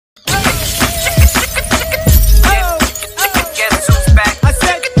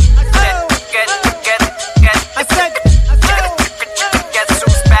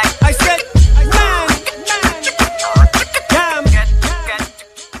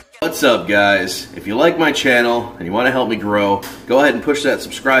What's up, guys? If you like my channel and you want to help me grow, go ahead and push that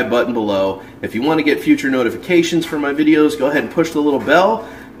subscribe button below. If you want to get future notifications for my videos, go ahead and push the little bell.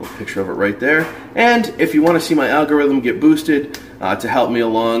 A little picture of it right there. And if you want to see my algorithm get boosted to help me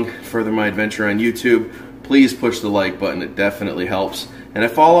along, further my adventure on YouTube, please push the like button. It definitely helps. And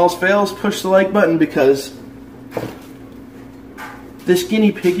if all else fails, push the like button because this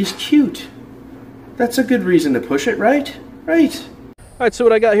guinea pig is cute. That's a good reason to push it, right? Right. Alright, so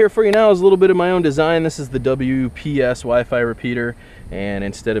what I got here for you now is a little bit of my own design. This is the WPS Wi-Fi repeater, and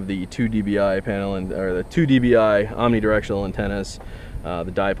instead of the 2 dBi panel or the 2 dBi omnidirectional antennas,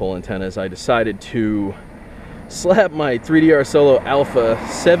 the dipole antennas, I decided to slap my 3DR Solo Alpha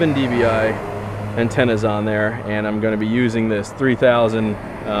 7 dBi antennas on there, and I'm going to be using this 3000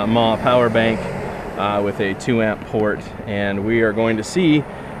 mAh power bank with a 2 amp port, and we are going to see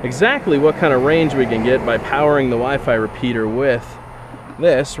exactly what kind of range we can get by powering the Wi-Fi repeater with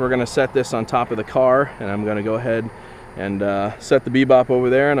this. We're going to set this on top of the car, and I'm going to go ahead and set the Bebop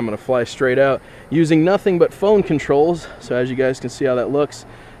over there, and I'm going to fly straight out using nothing but phone controls, so as you guys can see how that looks.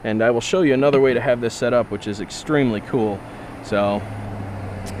 And I will show you another way to have this set up, which is extremely cool. So,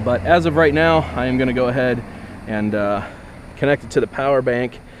 but as of right now, I am going to go ahead and connect it to the power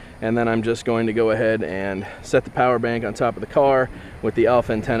bank, and then I'm just going to go ahead and set the power bank on top of the car with the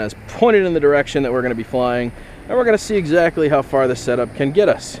alpha antennas pointed in the direction that we're going to be flying, and we're going to see exactly how far this setup can get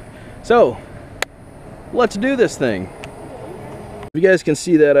us. So let's do this thing. You guys can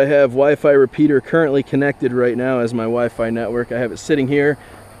see that I have Wi-Fi repeater currently connected right now as my Wi-Fi network. I have it sitting here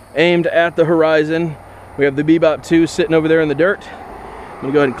aimed at the horizon. We have the Bebop 2 sitting over there in the dirt. I'm going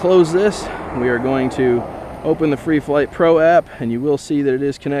to go ahead and close this. We are going to open the Free Flight Pro app, and you will see that it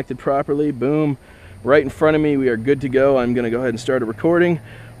is connected properly. Boom, right in front of me. We are good to go. I'm going to go ahead and start a recording.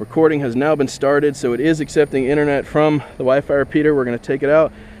 Recording has now been started, so it is accepting internet from the Wi-Fi repeater. We're going to take it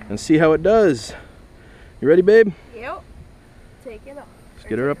out and see how it does. You ready, babe? Yep. Take it off. Just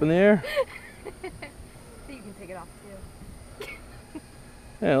get her up in the air. So you can take it off too.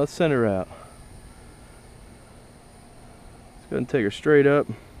 Yeah, let's send her out. Let's go ahead and take her straight up.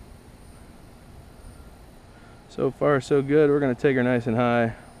 So far, so good. We're going to take her nice and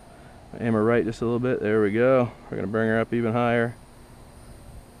high. Aim her right just a little bit. There we go. We're going to bring her up even higher.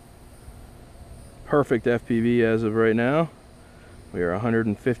 Perfect FPV as of right now. We are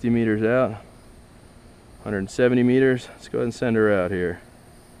 150 meters out. 170 meters. Let's go ahead and send her out here.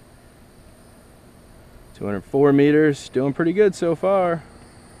 204 meters. Doing pretty good so far.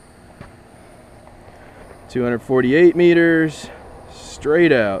 248 meters.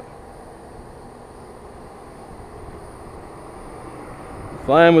 Straight out.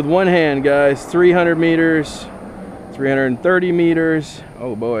 Flying with one hand, guys. 300 meters, 330 meters.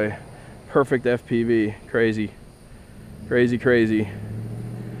 Oh boy, perfect FPV. Crazy, crazy, crazy.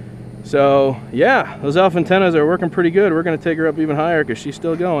 So yeah, those alpha antennas are working pretty good. We're going to take her up even higher because she's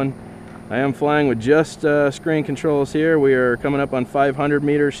still going. I am flying with just screen controls here. We are coming up on 500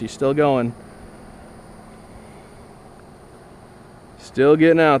 meters. She's still going. Still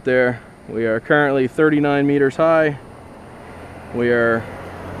getting out there. We are currently 39 meters high. We are,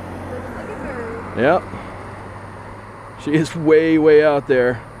 yep, she is way, way out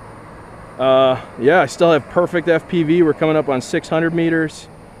there. Yeah, I still have perfect FPV. We're coming up on 600 meters.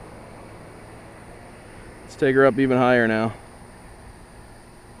 Let's take her up even higher now.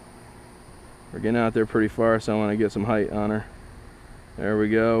 We're getting out there pretty far, so I want to get some height on her. There we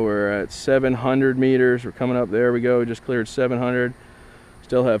go. We're at 700 meters. We're coming up. There we go. We just cleared 700.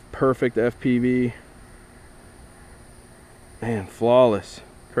 Still have perfect FPV. Man, flawless.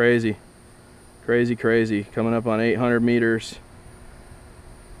 Crazy. Crazy, crazy. Coming up on 800 meters.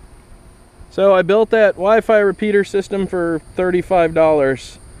 So I built that Wi-Fi repeater system for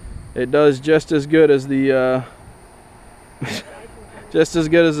 $35. It does just as good as the just as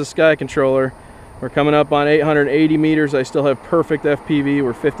good as the Sky Controller. We're coming up on 880 meters. I still have perfect FPV.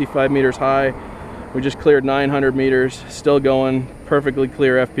 We're 55 meters high. We just cleared 900 meters. Still going. Perfectly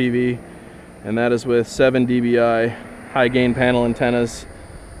clear FPV. And that is with 7 dBi high gain panel antennas.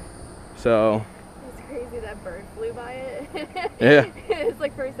 So it's crazy that bird flew by it. Yeah. It's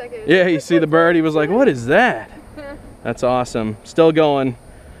like for a second. Yeah, you see the bird, he was like, what is that? That's awesome. Still going.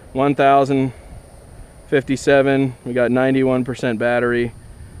 1057. We got 91% battery.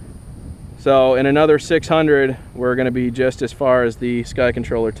 So in another 600, we're going to be just as far as the Sky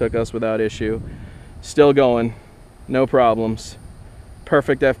Controller took us without issue. Still going. No problems.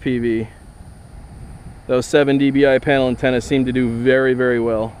 Perfect FPV. Those 7 dBi panel antennas seem to do very, very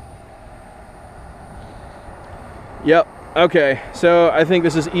well. Yep. Okay, so I think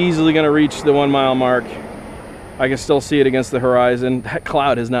this is easily going to reach the 1 mile mark. I can still see it against the horizon. That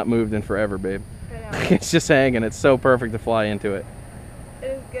cloud has not moved in forever, babe. It's just hanging. It's so perfect to fly into it. It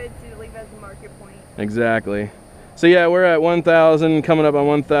is good to leave as a market point. Exactly. So yeah, we're at 1,000, coming up on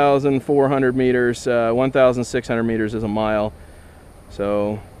 1,400 meters. 1,600 meters is a mile.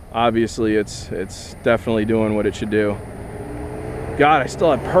 So obviously it's definitely doing what it should do. God, I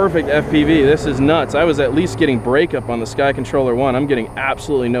still have perfect FPV. This is nuts. I was at least getting breakup on the Sky Controller 1. I'm getting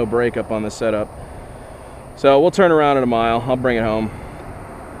absolutely no breakup on this setup. So we'll turn around in a mile. I'll bring it home.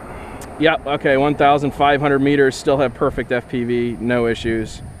 Yep, okay, 1,500 meters, still have perfect FPV, no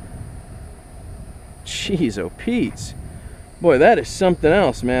issues. Jeez, oh Pete's. Boy, that is something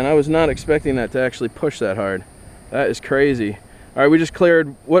else, man. I was not expecting that to actually push that hard. That is crazy. All right, we just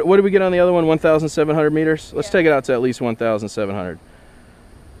cleared, what did we get on the other one, 1,700 meters? Let's take it out to at least 1,700.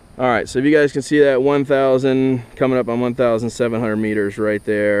 All right, so if you guys can see that 1,000, coming up on 1,700 meters right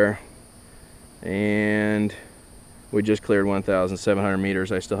there. And we just cleared 1,700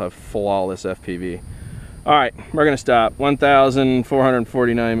 meters. I still have flawless FPV. All right, we're gonna stop.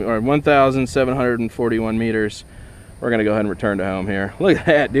 1,449 or 1,741 meters. We're gonna go ahead and return to home here. Look at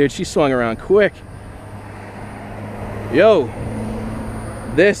that, dude. She swung around quick. Yo,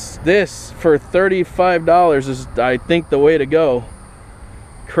 this for $35 is, I think, the way to go.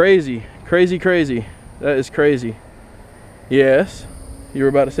 Crazy, crazy, crazy. That is crazy. Yes, you were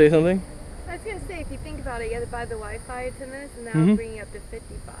about to say something? I was gonna say, if you think about it, you have to buy the Wi-Fi antennas, and that'll bring you up to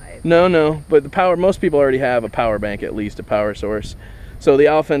 55. No, but the power, most people already have a power bank, at least a power source. So the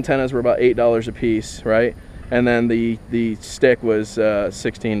alpha antennas were about $8 a piece, right? And then the stick was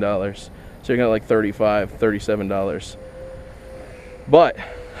 $16. So you're gonna like $37. But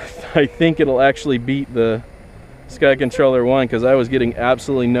I think it'll actually beat the Sky Controller 1 because I was getting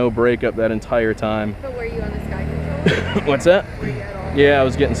absolutely no breakup that entire time. But were you on the Sky Controller? What's that? Were you at all? Yeah, I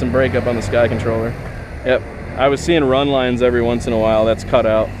was getting some breakup on the Sky Controller. Yep, I was seeing run lines every once in a while. That's cut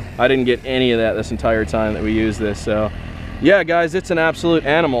out. I didn't get any of that this entire time that we used this. So yeah, guys, it's an absolute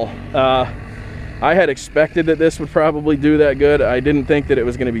animal. I had expected that this would probably do that good. I didn't think that it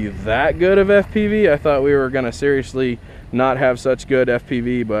was going to be that good of FPV. I thought we were going to seriously not have such good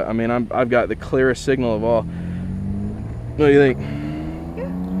FPV, but I mean, I've got the clearest signal of all. What do you think? Yeah,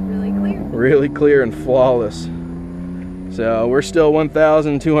 really clear. Really clear and flawless. So we're still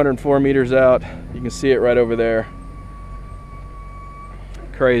 1,204 meters out. You can see it right over there.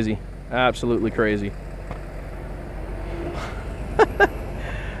 Crazy, absolutely crazy.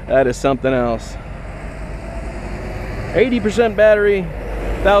 That is something else. 80% battery,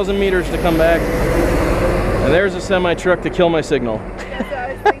 1,000 meters to come back. And there's a semi-truck to kill my signal. That's what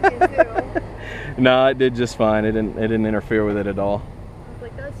I was thinking too. No, it did just fine. It didn't interfere with it at all. I was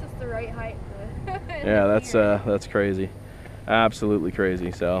like, that's just the right height. Yeah, that's crazy. Absolutely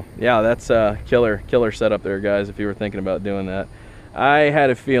crazy. So yeah, that's killer setup there, guys, if you were thinking about doing that. I had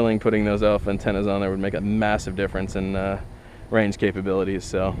a feeling putting those alpha antennas on there would make a massive difference in range capabilities.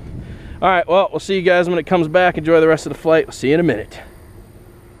 So all right, well, we'll see you guys when it comes back. Enjoy the rest of the flight. We'll see you in a minute.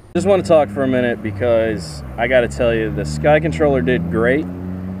 Just want to talk for a minute because I got to tell you, the Sky Controller did great,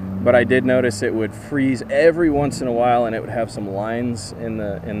 but I did notice it would freeze every once in a while, and it would have some lines in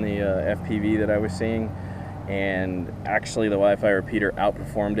the FPV that I was seeing. And actually, the Wi-Fi repeater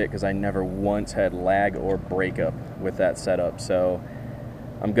outperformed it because I never once had lag or breakup with that setup. So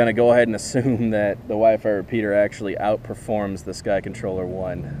I'm going to go ahead and assume that the Wi-Fi repeater actually outperforms the Sky Controller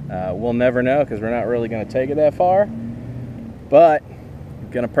 1. We'll never know because we're not really going to take it that far, but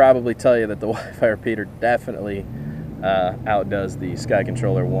I'm going to probably tell you that the Wi-Fi repeater definitely outdoes the Sky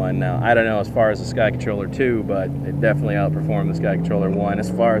Controller 1. Now, I don't know as far as the Sky Controller 2, but it definitely outperformed the Sky Controller 1 as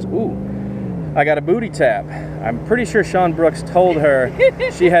far as, ooh, I got a booty tap. I'm pretty sure Sean Brooks told her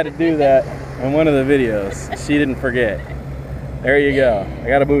she had to do that in one of the videos. She didn't forget. There you go. I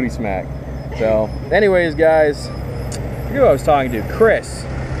got a booty smack. So, anyways, guys, who I was talking to, Chris,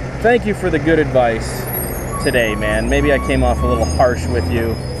 thank you for the good advice today, man. Maybe I came off a little harsh with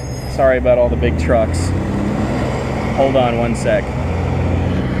you. Sorry about all the big trucks. Hold on one sec.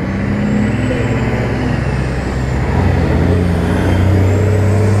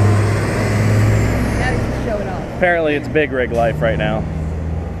 Apparently it's big rig life right now.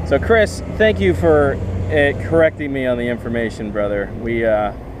 So Chris, thank you for correcting me on the information, brother. We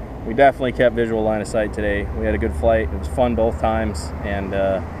definitely kept visual line of sight today. We had a good flight. It was fun both times, and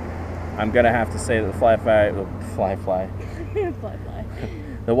I'm gonna have to say that the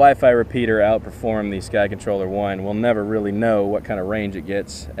the Wi-Fi repeater outperformed the Sky Controller 1. We'll never really know what kind of range it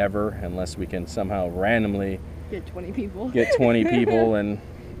gets ever, unless we can somehow randomly get 20 people. Get 20 people and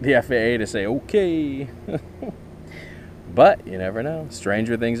the FAA to say okay. But you never know.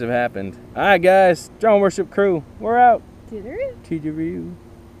 Stranger things have happened. All right, guys. Drone Worship Crew, we're out. Did it? TW.